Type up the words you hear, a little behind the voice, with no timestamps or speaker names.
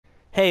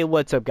Hey,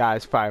 what's up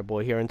guys,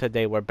 Fireboy here, and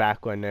today we're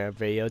back with another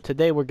video.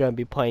 Today we're going to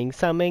be playing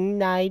some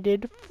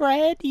Ignited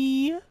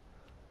Freddy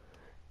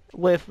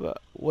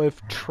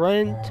with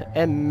Trent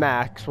and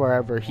Max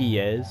wherever he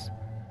is.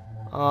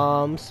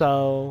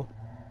 So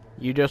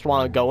you just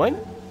want to go in?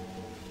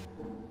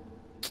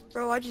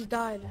 Bro, I just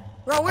died.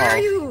 Bro, where are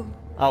you?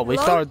 Oh, we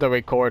Hello? started the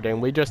recording.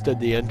 We just did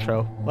the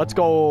intro. Let's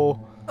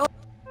go. Oh,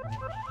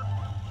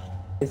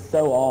 It's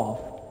so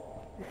off.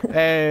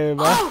 Hey, man.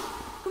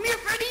 oh! Come here,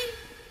 Freddy!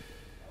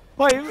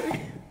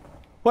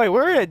 Wait,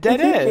 we're in a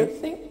dead end.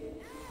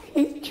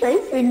 He's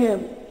chasing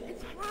him.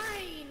 It's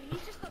fine. He's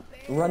just a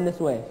bear. Run this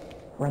way.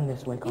 Run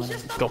this way, Connor.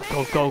 He's just a Go,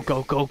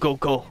 bear.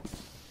 go.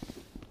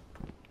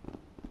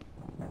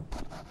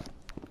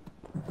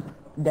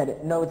 Dead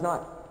it. No, it's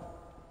not.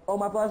 Oh,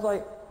 my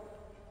flashlight.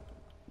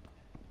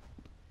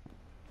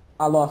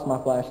 I lost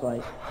my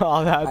flashlight.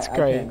 Oh, that's I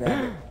great. can't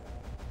grab it.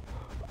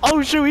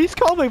 Oh shoot, he's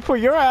coming for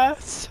your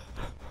ass.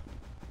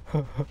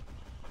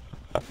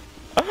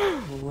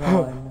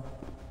 Run.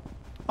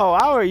 Oh,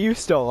 how are you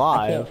still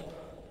alive?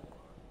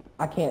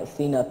 I can't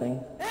see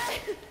nothing.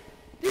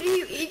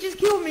 Dude, he just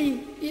killed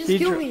me. He just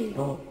killed me.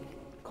 Oh,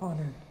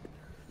 Connor.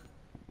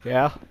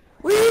 Yeah.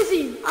 Where is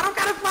he? I don't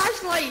got a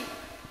flashlight.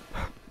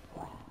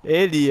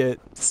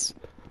 Idiots.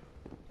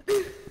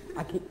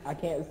 I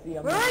can't see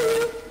him. Where are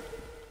you?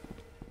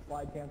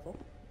 Slide cancel.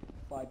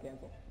 Slide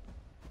cancel.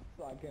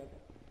 Slide cancel.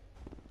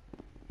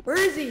 Where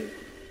is he?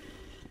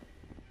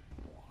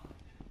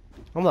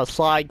 I'm the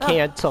slide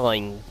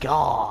canceling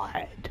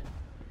god.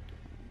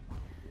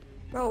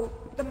 Bro,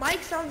 the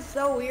mic sounds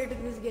so weird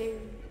in this game.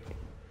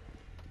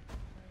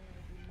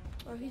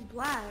 Oh, he's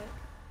black.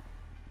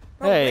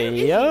 Bro, where Hey, is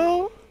he?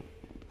 yo.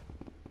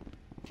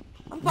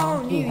 I'm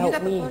following Monkey, you. You help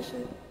got the me.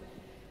 flashlight.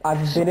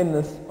 I've been in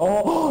this.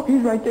 Oh,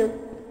 he's right there.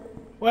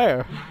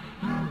 Where?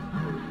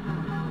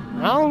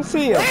 I don't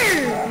see him.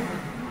 Where?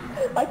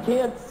 I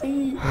can't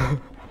see.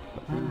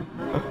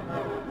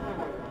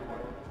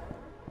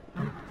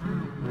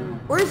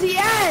 Where's he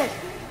at?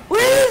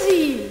 Where is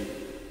he?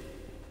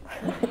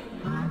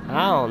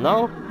 I don't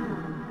know.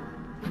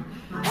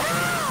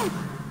 Help!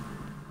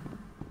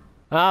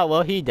 Ah,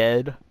 well, he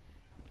did.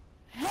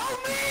 Help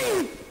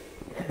me!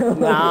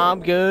 Nah,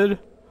 I'm good.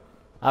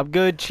 I'm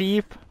good,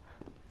 Chief.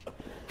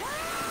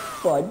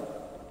 Slide.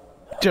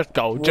 Just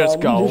go,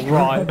 Run.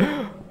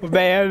 run.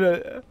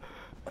 Man,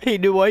 he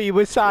knew what he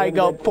was signing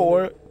Run, up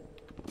for.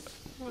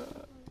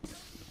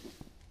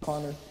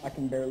 Connor, I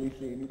can barely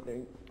see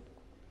anything.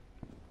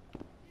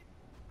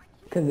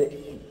 Cause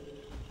it.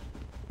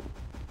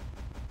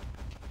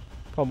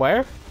 From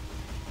where?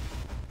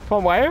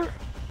 From where?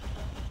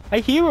 I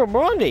hear him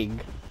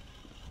running.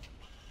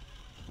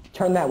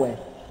 Turn that way.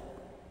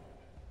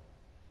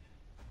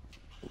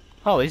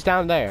 Oh, he's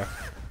down there.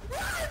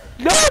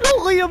 No,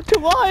 don't lead him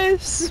to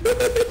us!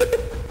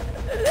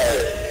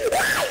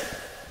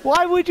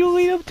 Why would you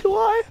lead him to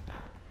us?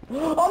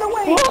 On the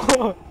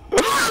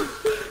way!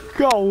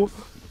 Go.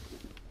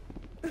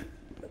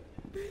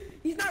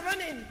 He's not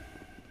running.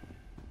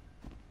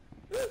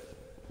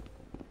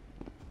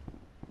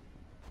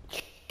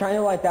 Trying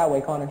to light that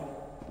way, Connor.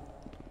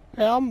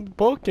 Hey, I'm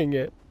booking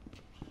it.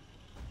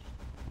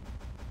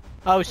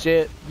 Oh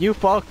shit, you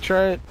fucked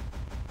Trent.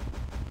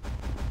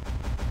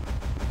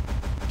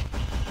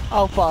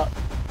 Oh fuck.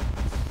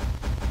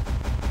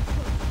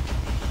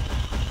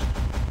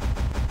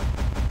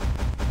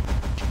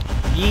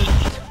 Yeet.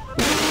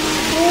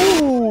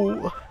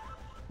 Ooh.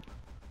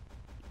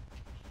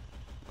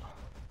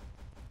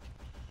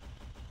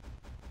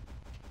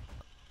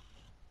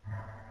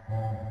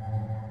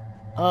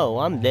 Oh,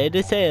 I'm dead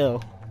as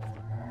hell.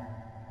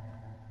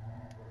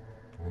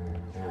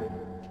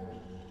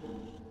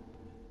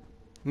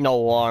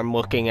 No arm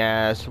looking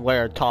ass.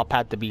 Where top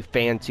had to be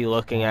fancy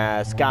looking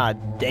ass.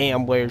 God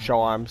damn, where's your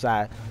arms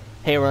at?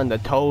 Hair on the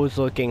toes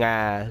looking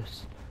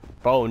ass.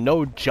 Bro,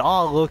 no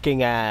jaw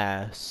looking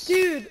ass.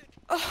 Dude.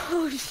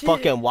 Oh, shit.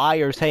 Fucking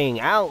wires hanging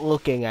out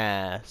looking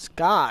ass.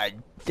 God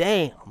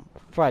damn.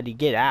 Freddy,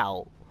 get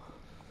out.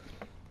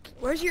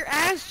 Where's your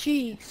ass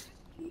cheeks?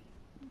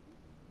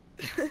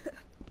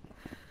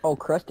 Oh,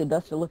 crusted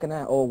duster looking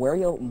at. Oh, where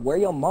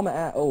your mama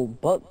at? Oh,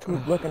 buck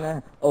tooth looking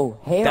at. Oh,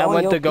 hair That on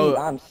went your to feet. go-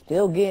 I'm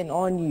still getting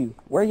on you.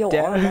 Where your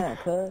That- arm at,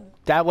 cuz?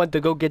 That went to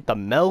go get the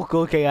milk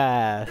looking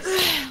ass.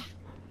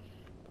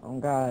 Oh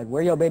God,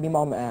 where your baby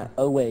mama at?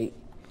 Oh wait,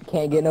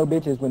 can't get no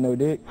bitches with no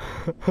dick.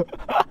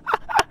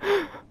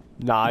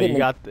 Nah,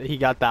 he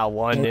got that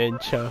 1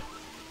 inch.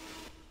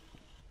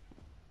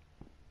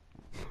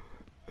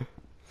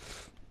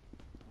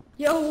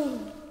 Yo.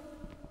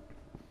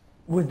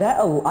 Was that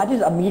I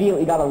just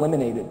immediately got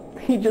eliminated.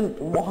 He just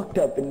walked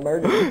up and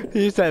murdered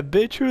me. He said,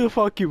 bitch, who the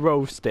fuck you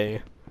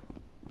roasting?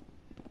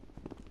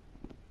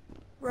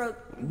 Bro,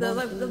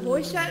 the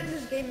voice chat in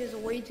this game is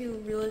way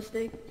too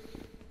realistic.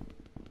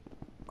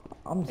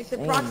 I'm Like the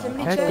saying,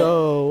 proximity Let check.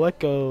 go, let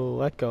go,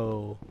 let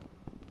go.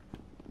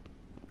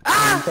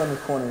 When you turn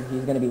this corner,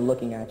 he's gonna be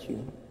looking at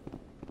you.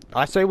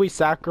 I say we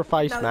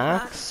sacrifice No, he's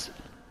Max.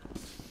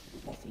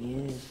 Yes, he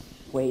is.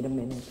 Wait a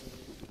minute.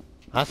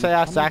 I say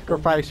I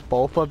sacrifice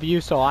both of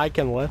you so I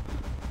can live.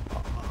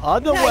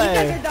 Other Nah, you way.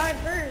 guys are dying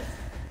first.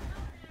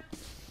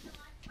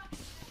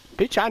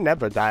 Bitch, I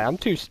never die. I'm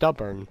too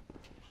stubborn.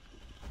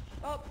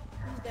 Oh,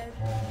 he's dead.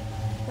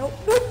 Nope,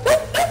 nope, nope,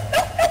 nope,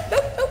 nope,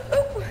 nope, nope,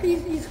 nope, nope.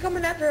 He's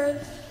coming after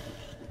us.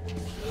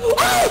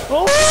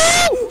 Oh!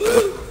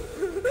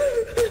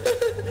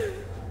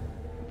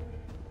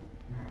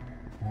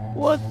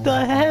 What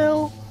the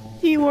hell?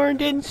 He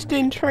learned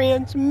instant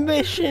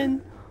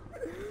transmission.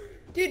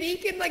 Dude, he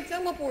can like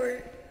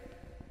teleport.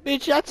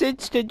 Bitch, that's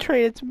instant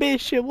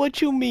transmission.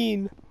 What you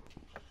mean?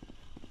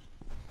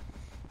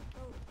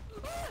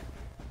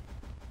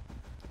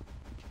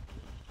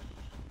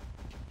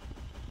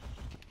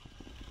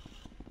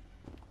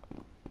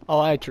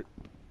 Oh,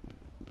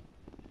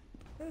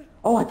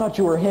 Oh, I thought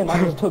you were him. I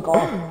just took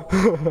off.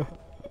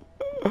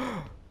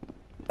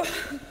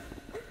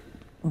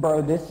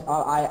 Bro, this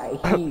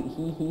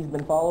he's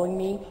been following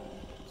me,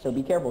 so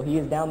be careful. He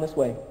is down this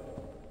way.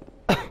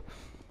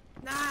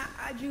 Nah,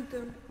 I juked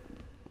him.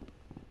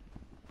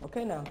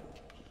 Okay, now.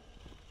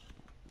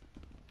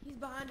 He's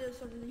behind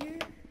us over here.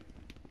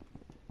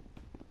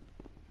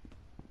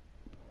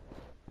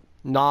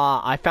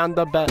 Nah, I found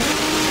the best.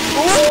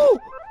 Ooh!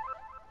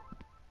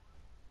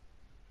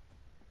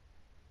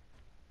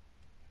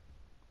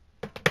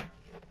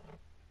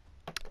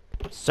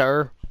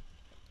 Sir,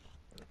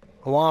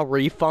 I want a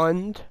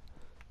refund.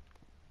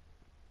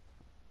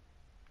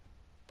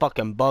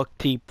 Fucking buck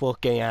teeth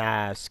looking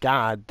ass.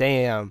 God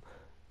damn.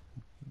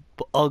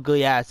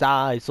 Ugly ass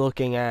eyes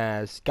looking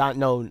ass. Got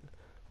no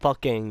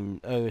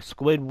fucking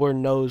Squidward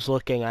nose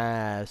looking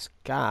ass.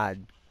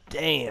 God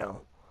damn.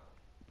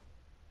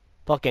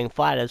 Fucking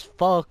flat as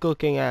fuck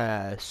looking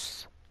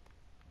ass.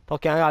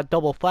 Fucking I got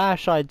double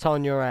flashlights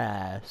on your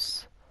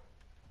ass.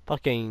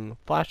 Fucking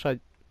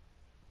flashlight.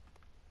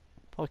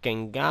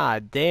 Fucking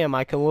god damn,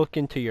 I can look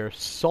into your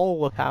soul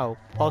with how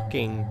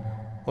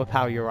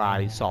your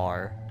eyes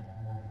are.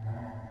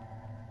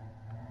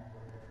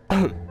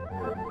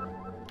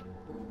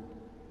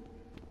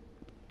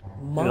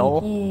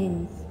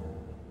 Monkeys.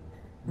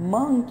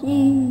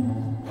 Monkeys.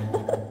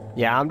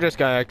 Yeah, I'm just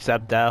gonna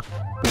accept death.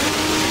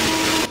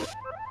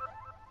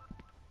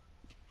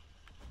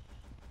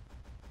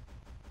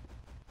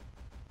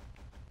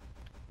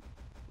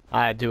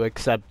 I had to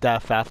accept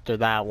death after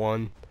that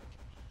one.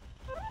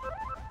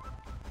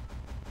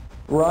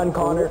 Run,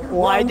 Connor.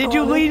 Why Run, did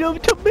you Connor. lead him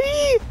to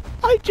me?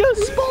 I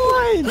just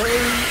spawned!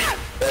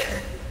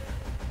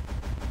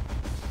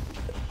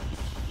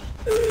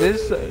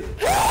 This...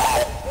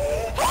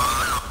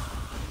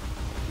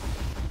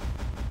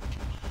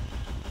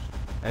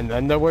 And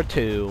then there were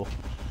two.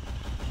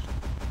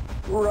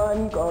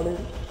 Run, Connor.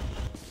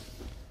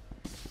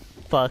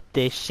 Fuck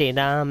this shit,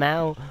 I'm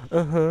out.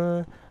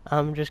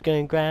 I'm just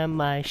gonna grab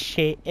my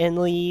shit and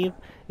leave.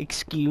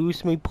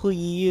 Excuse me,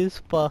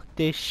 please. Fuck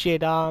this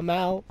shit, I'm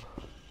out.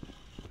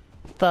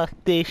 Fuck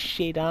this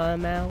shit,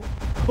 I'm out.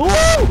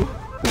 Ooh!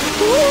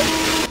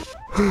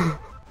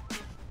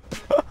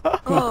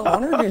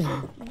 Connor just...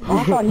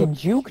 I thought he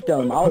juked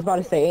him. I was about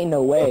to say, ain't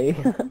no way.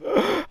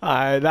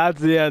 Alright, that's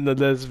the end of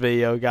this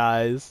video,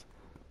 guys.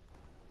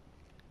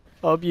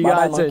 Hope you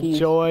Bye-bye, guys monkeys.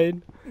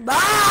 enjoyed.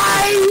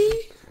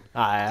 Bye!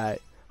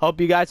 Alright. Hope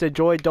you guys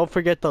enjoyed. Don't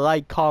forget to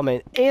like,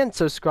 comment, and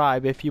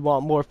subscribe if you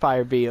want more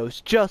fire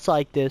videos just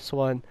like this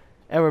one.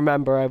 And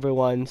remember,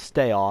 everyone,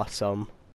 stay awesome.